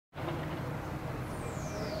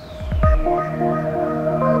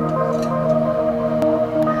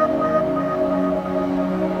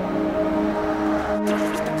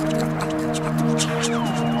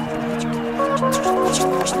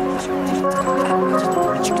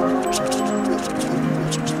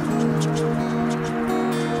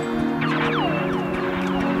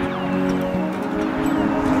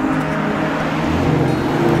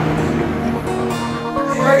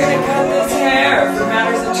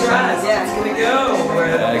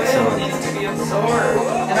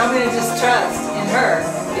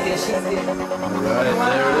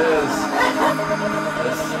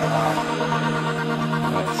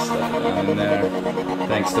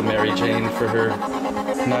Thanks to Mary Jane for her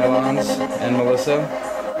nylons and Melissa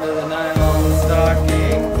for the nylon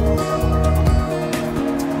stocking.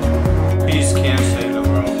 Peace can't save the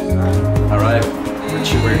world. Alright, we're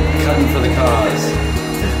cutting for the cause.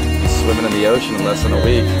 He's swimming in the ocean in less than a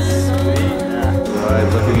week. Alright,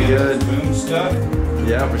 looking good. Boom stuff?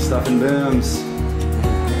 Yeah, we're stuffing booms.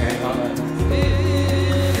 Hang on.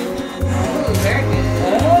 Very good.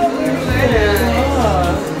 Very nice.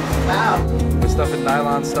 Wow. We're stuffing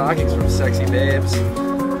nylon stockings from sexy babes,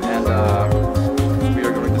 and we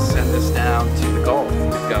are going to send this down to the Gulf.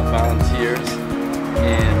 We've got volunteers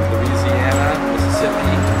in Louisiana,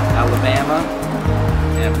 Mississippi, Alabama,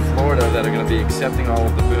 and Florida that are going to be accepting all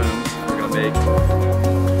of the booms. We're going to make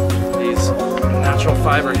these natural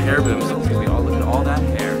fiber hair booms. It's going to be all, look at all that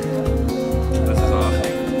hair. This is awesome.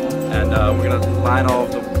 And we're going to line all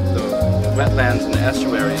of the wetlands and the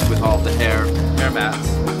estuaries with all of the hair mats.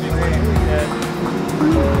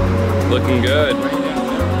 Looking good.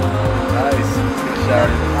 Nice.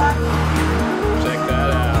 Check that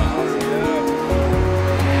out.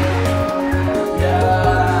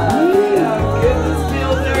 Yeah, get this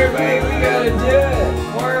meal to everybody. We gotta do it.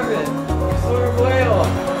 More of it. Sort of whale.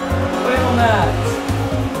 Whale mats.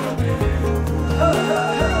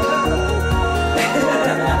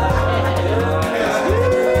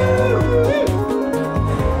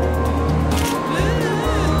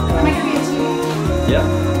 Yeah.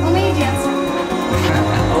 Only dancing.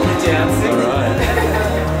 Only dancing. All right.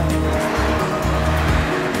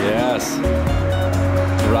 Yes.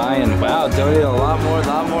 Ryan, wow, donated a lot more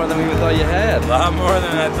than we even thought you had. A lot more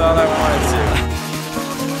than I thought I wanted to.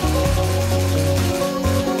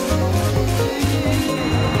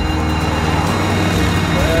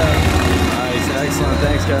 Yeah. Nice, excellent.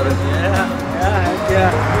 Thanks, Kevin.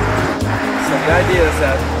 Yeah. So the idea is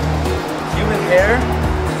that human hair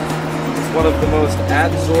is one of the most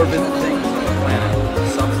adsorbent things on the planet,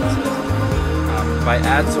 substances. By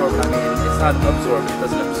adsorb, I mean it's not absorb, it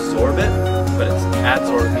doesn't absorb it, but it's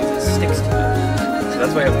adsorb means it sticks to it. So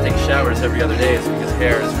that's why you have to take showers every other day, is because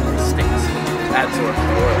hair is really sticks, adsorbs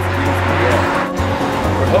the oil from the air.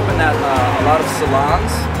 We're hoping that a lot of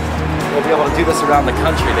salons will be able to do this around the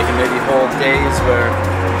country. They can maybe hold days where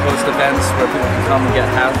host events where people can come and get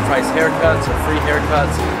half-price haircuts or free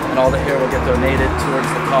haircuts, and all the hair will get donated towards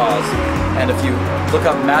the cause. And if you look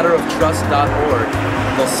up matteroftrust.org,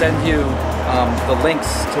 they'll send you the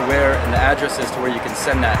links to where and the addresses to where you can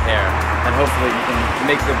send that hair. And hopefully you can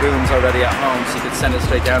make the booms already at home so you can send it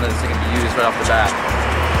straight down and it can be used right off the bat.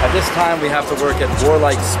 At this time we have to work at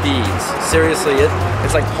warlike speeds. Seriously,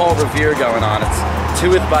 it's like Paul Revere going on. It's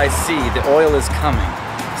to it by sea, the oil is coming.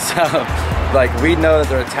 So, like, we know that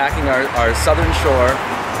they're attacking our southern shore,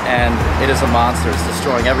 and it is a monster. It's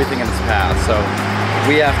destroying everything in its path. So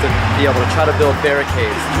we have to be able to try to build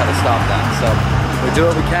barricades to try to stop that. So we do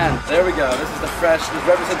what we can. There we go. This is the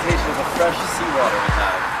representation of the fresh seawater we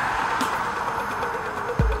have.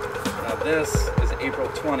 Now this is April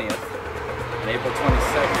 20th, and April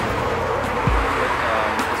 22nd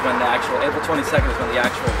is when the actual, April 22nd is when the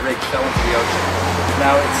actual rig fell into the ocean.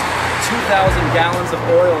 Now it's 2,000 gallons of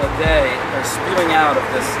oil a day are spewing out of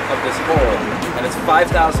this hole, and it's 5,000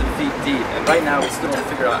 feet deep. And right now we still don't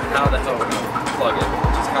figure out how the hell we're going to plug it,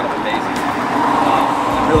 which is kind of amazing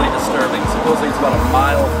and really disturbing. Supposedly it's about a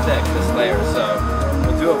mile thick, this layer, so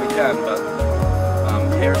we'll do what we can. But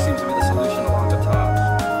hair seems to be the solution along the top.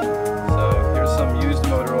 So here's some used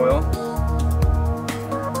motor oil.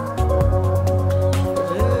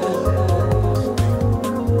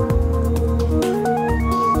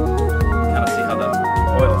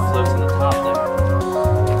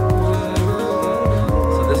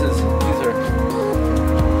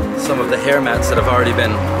 Some of the hair mats that have already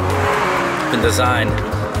been designed.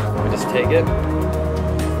 We just take it,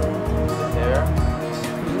 the hair,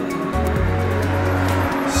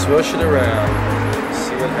 swoosh it around,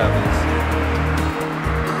 see what happens.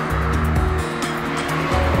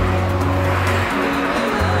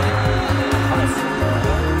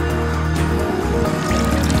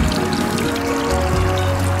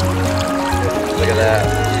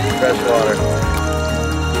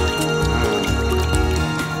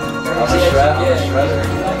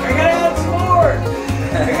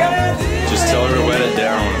 Just tell her to wet it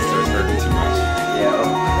down when it starts hurting too much. Yeah.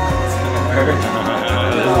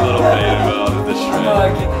 There's a little pain involved with the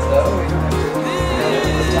shred. Get this though. We don't have to.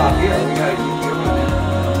 The top here. We gotta keep doing it.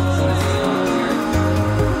 So this is on here.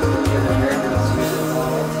 Get the hair to squeeze the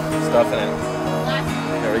bottle. Stuffing it.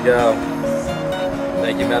 There we go.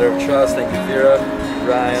 Thank you, Matter of Trust. Thank you, Vera,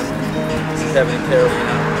 Ryan, Kevin, and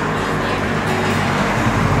Carolina.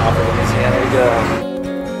 Off of Louisiana we go.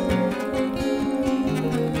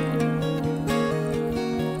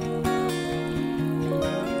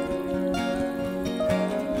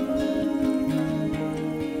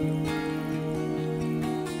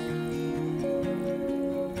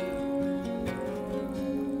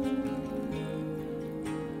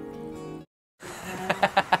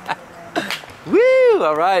 Woo!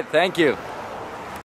 All right, thank you.